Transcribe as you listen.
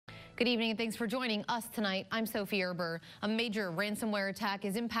Good evening and thanks for joining us tonight. I'm Sophie Erber. A major ransomware attack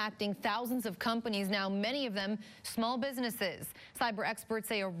is impacting thousands of companies now, many of them small businesses. Cyber experts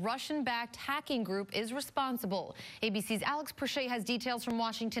say a Russian-backed hacking group is responsible. ABC's Alex Perche has details from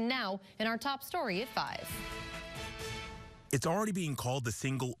Washington now in our top story at 5. It's already being called the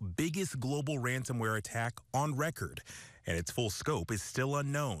single biggest global ransomware attack on record, and its full scope is still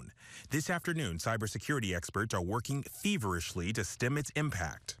unknown. This afternoon, cybersecurity experts are working feverishly to stem its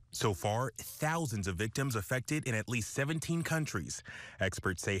impact. So far, thousands of victims affected in at least 17 countries.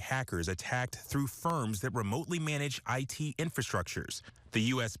 Experts say hackers attacked through firms that remotely manage IT infrastructures. The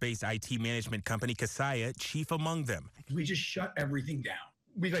U.S.-based IT management company KCAU, chief among them. We just shut everything down.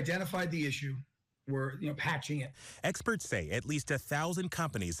 We've identified the issue. We're patching it. Experts say at least 1,000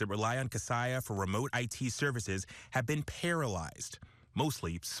 companies that rely on KCAU for remote IT services have been paralyzed,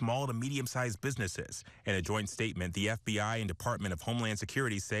 mostly small to medium-sized businesses. In a joint statement, the FBI and Department of Homeland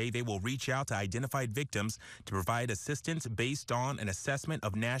Security say they will reach out to identified victims to provide assistance based on an assessment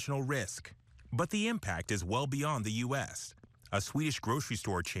of national risk. But the impact is well beyond the U.S. A Swedish grocery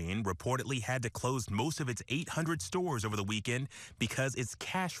store chain reportedly had to close most of its 800 stores over the weekend because its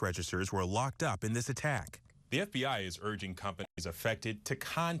cash registers were locked up in this attack. The FBI is urging companies affected to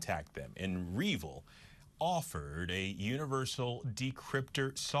contact them, and REvil offered a universal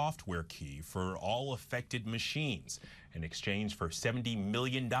decryptor software key for all affected machines in exchange for $70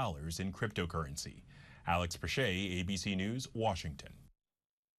 million in cryptocurrency. Alex Perche, ABC News, Washington.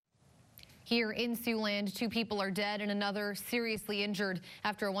 Here in Siouxland, 2 people are dead and another seriously injured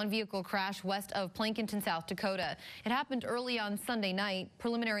after a one-vehicle crash west of Plankinton, South Dakota. It happened early on Sunday night.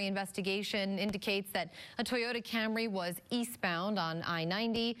 Preliminary investigation indicates that a Toyota Camry was eastbound on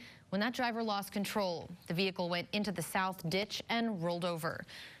I-90 when that driver lost control. The vehicle went into the south ditch and rolled over.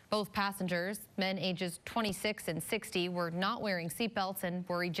 Both passengers, men ages 26 and 60, were not wearing seatbelts and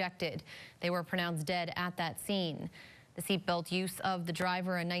were ejected. They were pronounced dead at that scene. The seatbelt use of the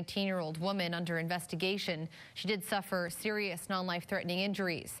driver, a 19-year-old woman, under investigation. She did suffer serious non-life-threatening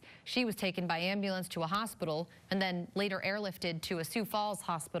injuries. She was taken by ambulance to a hospital and then later airlifted to a Sioux Falls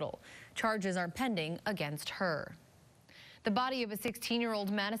hospital. Charges are pending against her. The body of a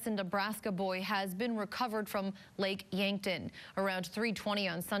 16-year-old Madison, Nebraska boy has been recovered from Lake Yankton. Around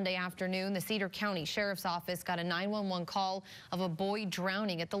 3:20 on Sunday afternoon, the Cedar County Sheriff's Office got a 911 call of a boy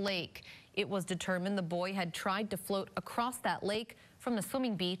drowning at the lake. It was determined the boy had tried to float across that lake from the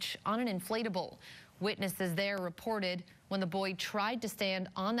swimming beach on an inflatable. Witnesses there reported when the boy tried to stand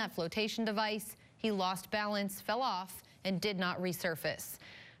on that flotation device, he lost balance, fell off, and did not resurface.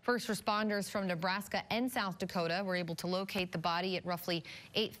 First responders from Nebraska and South Dakota were able to locate the body at roughly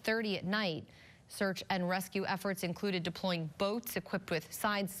 8:30 at night. Search and rescue efforts included deploying boats equipped with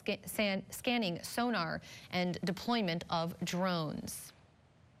scanning sonar and deployment of drones.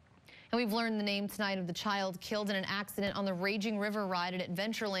 And we've learned the name tonight of the child killed in an accident on the Raging River ride at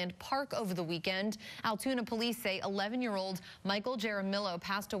Adventureland Park over the weekend. Altoona police say 11-year-old Michael Jaramillo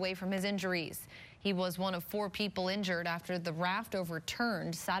passed away from his injuries. He was one of 4 people injured after the raft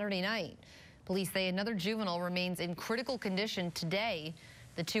overturned Saturday night. Police say another juvenile remains in critical condition today.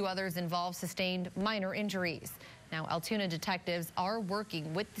 The 2 others involved sustained minor injuries. Now, Altoona detectives are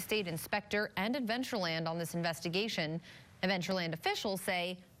working with the state inspector and Adventureland on this investigation. Adventureland officials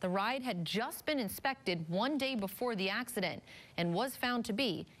say the ride had just been inspected 1 day before the accident and was found to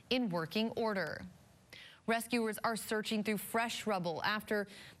be in working order. Rescuers are searching through fresh rubble after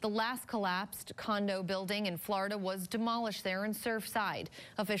the last collapsed condo building in Florida was demolished there in Surfside.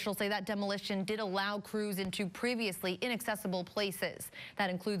 Officials say that demolition did allow crews into previously inaccessible places. That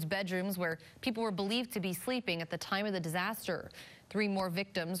includes bedrooms where people were believed to be sleeping at the time of the disaster. 3 more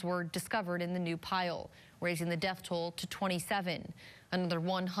victims were discovered in the new pile, raising the death toll to 27. Another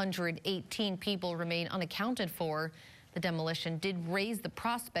 118 people remain unaccounted for. The demolition did raise the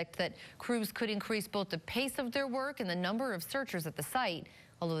prospect that crews could increase both the pace of their work and the number of searchers at the site,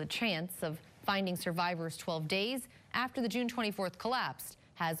 although the chance of finding survivors 12 days after the June 24th collapse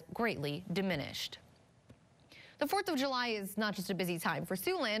has greatly diminished. The 4th of July is not just a busy time for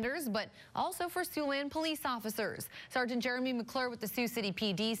Siouxlanders, but also for Siouxland police officers. Sergeant Jeremy McClure with the Sioux City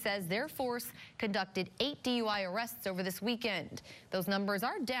PD says their force conducted 8 DUI arrests over this weekend. Those numbers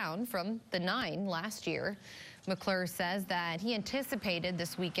are down from the 9 last year. McClure says that he anticipated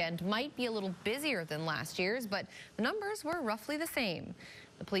this weekend might be a little busier than last year's, but the numbers were roughly the same.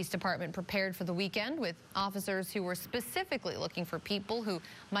 The police department prepared for the weekend with officers who were specifically looking for people who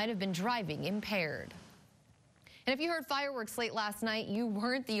might have been driving impaired. And if you heard fireworks late last night, you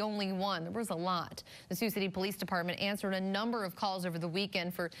weren't the only one. There was a lot. The Sioux City Police Department answered a number of calls over the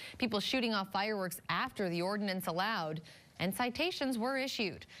weekend for people shooting off fireworks after the ordinance allowed. and citations were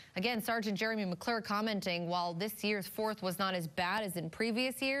issued. Again, Sergeant Jeremy McClure commenting, while this year's 4th was not as bad as in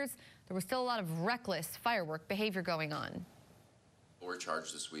previous years, there was still a lot of reckless firework behavior going on. We're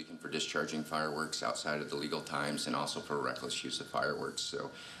charged this weekend for discharging fireworks outside of the legal times and also for reckless use of fireworks.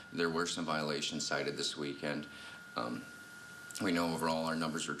 So there were some violations cited this weekend. We know overall our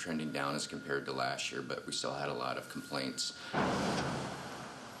numbers were trending down as compared to last year, but we still had a lot of complaints.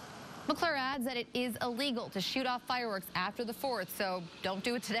 McClure adds that it is illegal to shoot off fireworks after the 4th, so don't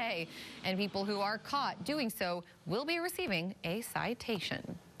do it today. And people who are caught doing so will be receiving a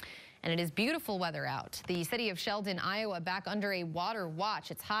citation. And it is beautiful weather out. The city of Sheldon, Iowa, back under a water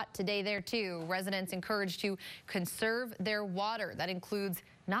watch. It's hot today there, too. Residents encouraged to conserve their water. That includes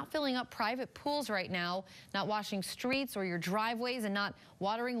not filling up private pools right now, not washing streets or your driveways, and not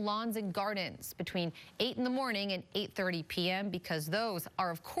watering lawns and gardens between 8 in the morning and 8:30 p.m. because those are,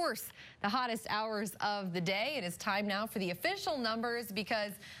 of course, the hottest hours of the day. It is time now for the official numbers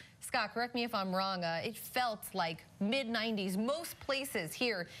because, Scott, correct me if I'm wrong, it felt like mid-90s most places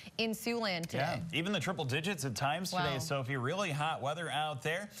here in Siouxland today. Yeah, even the triple digits at times today, Sophie. Really hot weather out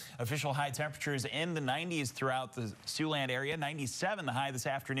there. Official high temperatures in the 90s throughout the Siouxland area. 97 the high this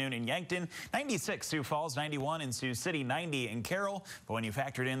afternoon in Yankton, 96 Sioux Falls, 91 in Sioux City, 90 in Carroll. But when you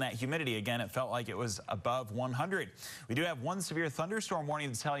factored in that humidity again, it felt like it was above 100. We do have one severe thunderstorm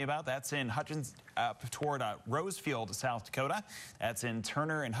warning to tell you about. That's in Hutchins up toward Rosefield, South Dakota. That's in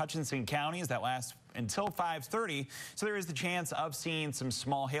Turner and Hutchinson counties. That lasts until 5:30, so there is the chance of seeing some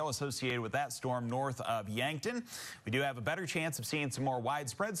small hail associated with that storm north of Yankton. We do have a better chance of seeing some more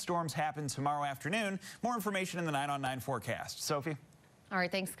widespread storms happen tomorrow afternoon. More information in the 9 on 9 forecast. Sophie? All right,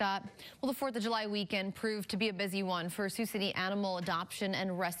 thanks, Scott. Well, the 4th of July weekend proved to be a busy one for Sioux City Animal Adoption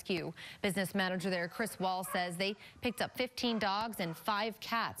and Rescue. Business manager there, Chris Wall, says they picked up 15 dogs and 5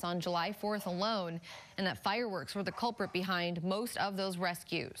 cats on July 4th alone, and that fireworks were the culprit behind most of those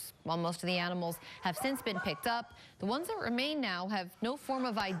rescues. While most of the animals have since been picked up, the ones that remain now have no form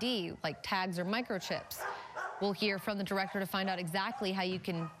of ID, like tags or microchips. We'll hear from the director to find out exactly how you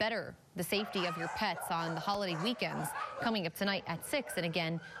can better the safety of your pets on the holiday weekends, coming up tonight at 6 and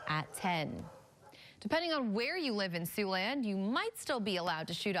again at 10. Depending on where you live in Siouxland, you might still be allowed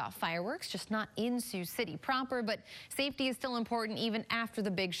to shoot off fireworks, just not in Sioux City proper, but safety is still important even after the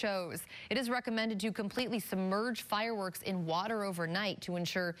big shows. It is recommended to completely submerge fireworks in water overnight to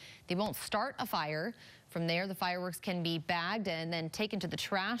ensure they won't start a fire. From there, the fireworks can be bagged and then taken to the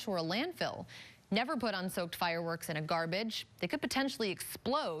trash or a landfill. Never put unsoaked fireworks in a garbage. They could potentially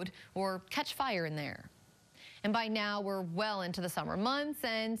explode or catch fire in there. And by now, we're well into the summer months,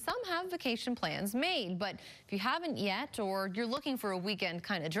 and some have vacation plans made. But if you haven't yet, or you're looking for a weekend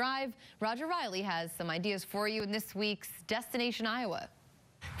kind of drive, Roger Riley has some ideas for you in this week's Destination Iowa.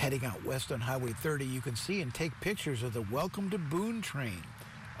 Heading out west on Highway 30, you can see and take pictures of the Welcome to Boone train.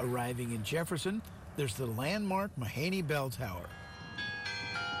 Arriving in Jefferson, there's the landmark Mahaney Bell Tower.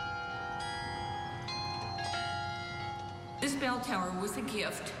 This bell tower was a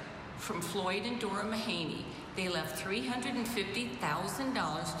gift from Floyd and Dora Mahaney. They left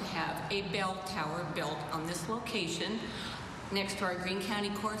 $350,000 to have a bell tower built on this location next to our Greene County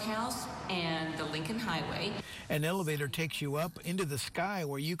Courthouse and the Lincoln Highway. An elevator takes you up into the sky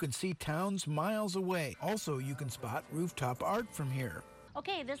where you can see towns miles away. Also, you can spot rooftop art from here.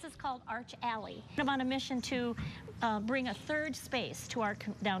 Okay, this is called Arch Alley. I'm on a mission to bring a third space to our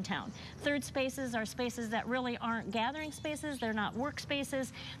downtown. Third spaces are spaces that really aren't gathering spaces. They're not work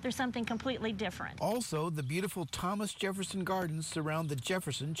spaces. They're something completely different. Also, the beautiful Thomas Jefferson Gardens surround the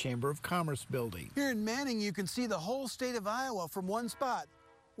Jefferson Chamber of Commerce building. Here in Manning, you can see the whole state of Iowa from one spot.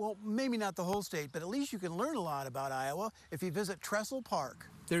 Well, maybe not the whole state, but at least you can learn a lot about Iowa if you visit Trestle Park.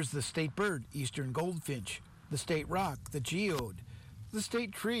 There's the state bird, eastern goldfinch, the state rock, the geode, the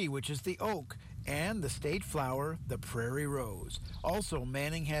state tree, which is the oak, and the state flower, the prairie rose. Also,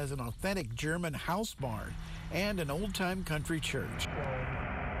 Manning has an authentic German house barn and an old-time country church.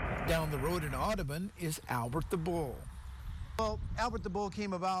 Down the road in Audubon is Albert the Bull. Well, Albert the Bull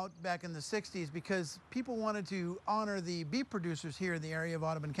came about back in the 60s because people wanted to honor the beef producers here in the area of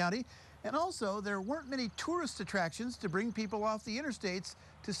Audubon County. And also, there weren't many tourist attractions to bring people off the interstates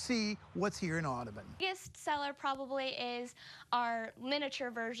to see what's here in Audubon. The biggest seller probably is our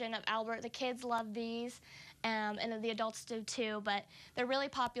miniature version of Albert. The kids love these, and the adults do too, but they're really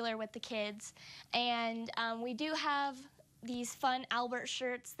popular with the kids. And we do have these fun Albert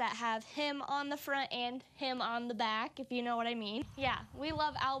shirts that have him on the front and him on the back, if you know what I mean. Yeah, we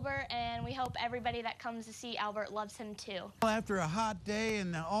love Albert, and we hope everybody that comes to see Albert loves him too. Well, after a hot day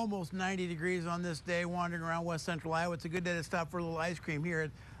and almost 90 degrees on this day wandering around west central Iowa, it's a good day to stop for a little ice cream here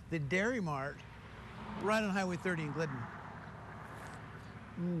at the Dairy Mart right on Highway 30 in Glidden.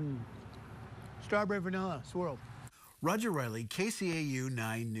 Strawberry vanilla swirl. Roger Riley, KCAU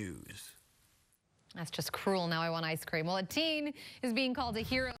 9 News. That's just cruel. Now I want ice cream. Well, a teen is being called a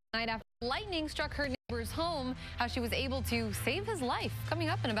hero tonight after lightning struck her neighbor's home. How she was able to save his life. Coming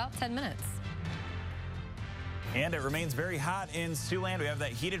up in about 10 minutes. And it remains very hot in Siouxland. We have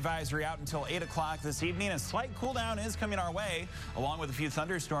that heat advisory out until 8 o'clock this evening. A slight cool down is coming our way, along with a few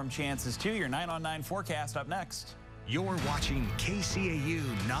thunderstorm chances, too. Your 9 on 9 forecast up next. You're watching KCAU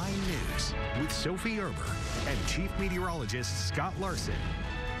 9 News with Sophie Erber and Chief Meteorologist Scott Larson.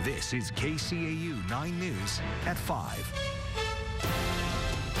 This is KCAU 9 News at 5.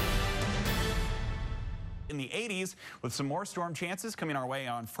 In the 80s with some more storm chances coming our way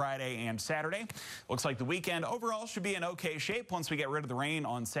on Friday and Saturday. Looks like the weekend overall should be in okay shape once we get rid of the rain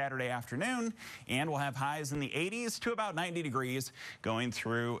on Saturday afternoon, and we'll have highs in the 80s to about 90 degrees going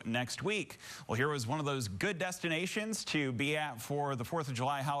through next week. Well, here was one of those good destinations to be at for the 4th of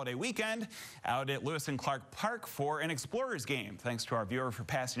July holiday weekend, out at Lewis and Clark Park for an Explorers game. Thanks to our viewer for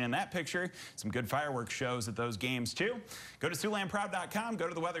passing in that picture. Some good fireworks shows at those games too. Go to SiouxlandProud.com, go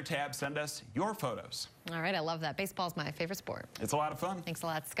to the weather tab, send us your photos. All right, I love that. Baseball's my favorite sport. It's a lot of fun. Thanks a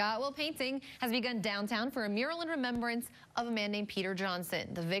lot, Scott. Well, painting has begun downtown for a mural in remembrance of a man named Peter Johnson,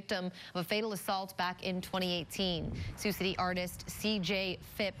 the victim of a fatal assault back in 2018. Sioux City artist C.J.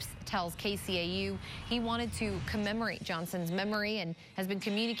 Phipps tells KCAU he wanted to commemorate Johnson's memory and has been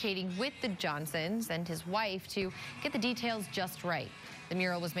communicating with the Johnsons and his wife to get the details just right. The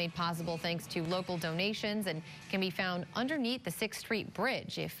mural was made possible thanks to local donations and can be found underneath the 6th Street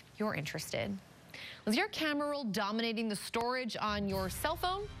Bridge if you're interested. Was your camera roll dominating the storage on your cell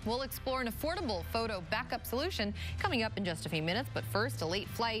phone? We'll explore an affordable photo backup solution coming up in just a few minutes. But first, a late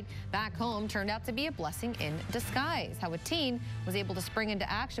flight back home turned out to be a blessing in disguise. How a teen was able to spring into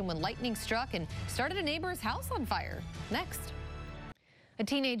action when lightning struck and started a neighbor's house on fire. Next. A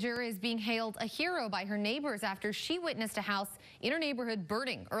teenager is being hailed a hero by her neighbors after she witnessed a house in her neighborhood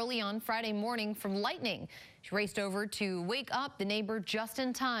burning early on Friday morning from lightning. She raced over to wake up the neighbor just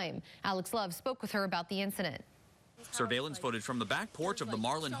in time. Alex Love spoke with her about the incident. Surveillance footage from the back porch of the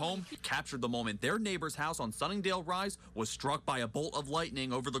Marlin home captured the moment their neighbor's house on Sunningdale Rise was struck by a bolt of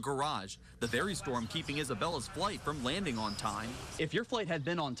lightning over the garage, the very storm keeping Isabella's flight from landing on time. If your flight had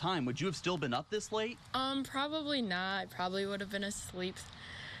been on time, would you have still been up this late? Probably not. I probably would have been asleep,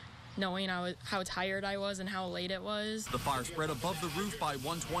 knowing how tired I was and how late it was. The fire spread above the roof by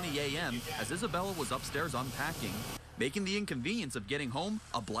 1:20 a.m. as Isabella was upstairs unpacking, making the inconvenience of getting home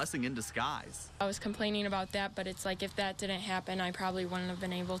a blessing in disguise. I was complaining about that, but it's like if that didn't happen, I probably wouldn't have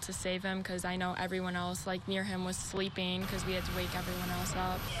been able to save him because I know everyone else near him was sleeping because we had to wake everyone else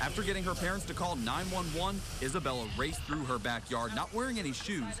up. After getting her parents to call 911, Isabella raced through her backyard, not wearing any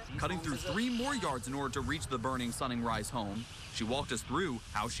shoes, cutting through 3 more yards in order to reach the burning Sunningrise home. She walked us through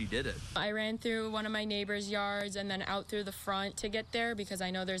how she did it. I ran through one of my neighbor's yards and then out through the front to get there because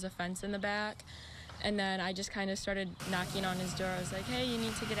I know there's a fence in the back. And then I just kind of started knocking on his door. I was like, hey, you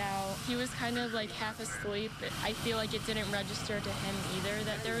need to get out. He was kind of half asleep. I feel like it didn't register to him either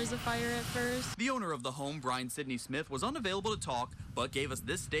that there was a fire at first. The owner of the home, Brian Sidney Smith, was unavailable to talk, but gave us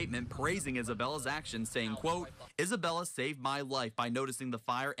this statement praising Isabella's actions, saying, quote, Isabella saved my life by noticing the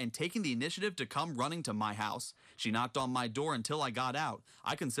fire and taking the initiative to come running to my house. She knocked on my door until I got out.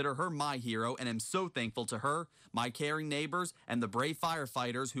 I consider her my hero and am so thankful to her, my caring neighbors, and the brave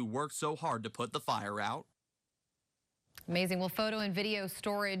firefighters who worked so hard to put the fire out. Amazing. Well, photo and video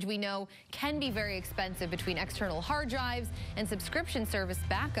storage we know can be very expensive between external hard drives and subscription service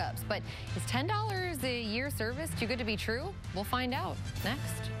backups. But is $10 a year service too good to be true? We'll find out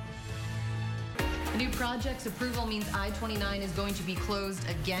next. The new project's approval means I-29 is going to be closed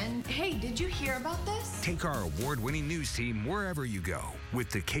again. Hey, did you hear about this? Take our award-winning news team wherever you go with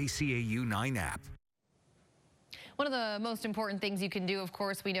the KCAU 9 app. One of the most important things you can do, of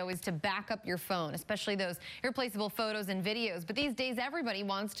course, we know is to back up your phone, especially those irreplaceable photos and videos. But these days, everybody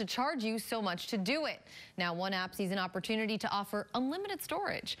wants to charge you so much to do it. Now, one app sees an opportunity to offer unlimited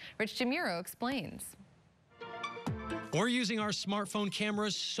storage. Rich DeMuro explains. We're using our smartphone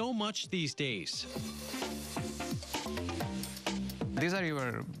cameras so much these days. These are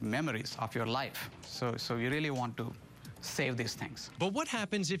your memories of your life. So you really want to save these things. But what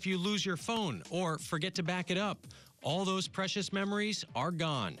happens if you lose your phone or forget to back it up? All those precious memories are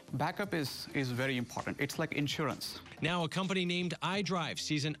gone. Backup is very important. It's like insurance. Now a company named iDrive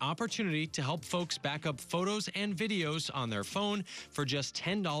sees an opportunity to help folks back up photos and videos on their phone for just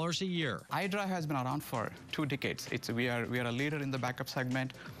 $10 a year. iDrive has been around for 2 decades. We are a leader in the backup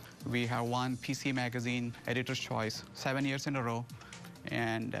segment. We have won PC Magazine Editor's Choice 7 years in a row.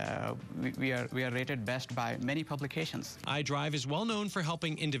 and we are rated best by many publications. iDrive is well known for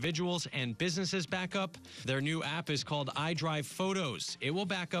helping individuals and businesses back up. Their new app is called iDrive Photos. It will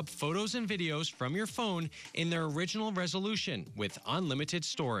back up photos and videos from your phone in their original resolution with unlimited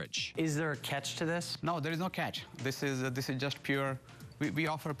storage. Is there a catch to this? No, there is no catch. This is just pure. We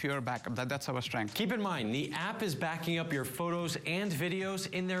offer pure backup. That's our strength. Keep in mind, the app is backing up your photos and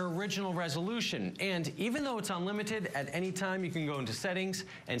videos in their original resolution. And even though it's unlimited, at any time you can go into settings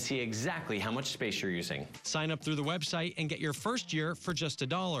and see exactly how much space you're using. Sign up through the website and get your first year for just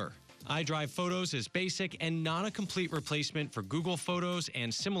 $1. iDrive Photos is basic and not a complete replacement for Google Photos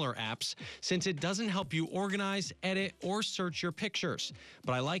and similar apps, since it doesn't help you organize, edit, or search your pictures.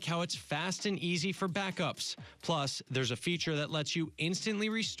 But I like how it's fast and easy for backups. Plus, there's a feature that lets you instantly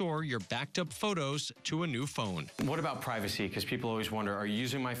restore your backed up photos to a new phone. What about privacy? Because people always wonder, are you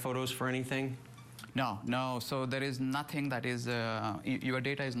using my photos for anything? No. So there is nothing that is, your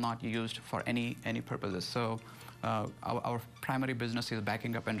data is not used for any purposes. So our primary business is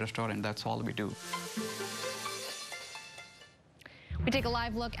backing up and restoring, and that's all we do. We take a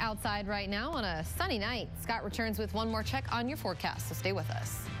live look outside right now on a sunny night. Scott returns with one more check on your forecast, so stay with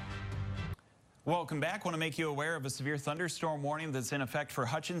us. Welcome back. Want to make you aware of a severe thunderstorm warning that's in effect for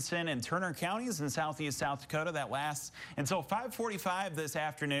Hutchinson and Turner counties in southeast South Dakota. That lasts until 5:45 this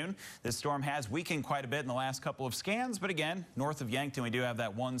afternoon. This storm has weakened quite a bit in the last couple of scans, but again, north of Yankton, we do have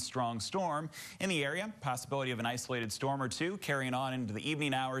that one strong storm in the area. Possibility of an isolated storm or two carrying on into the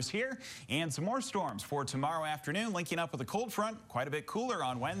evening hours here, and some more storms for tomorrow afternoon, linking up with a cold front. Quite a bit cooler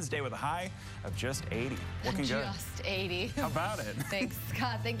on Wednesday with a high of just 80. Looking good. Just 80. How about it? Thanks,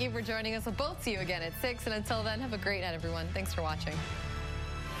 Scott. Thank you for joining us. We'll both see you again at 6, and until then, have a great night, everyone. Thanks for watching.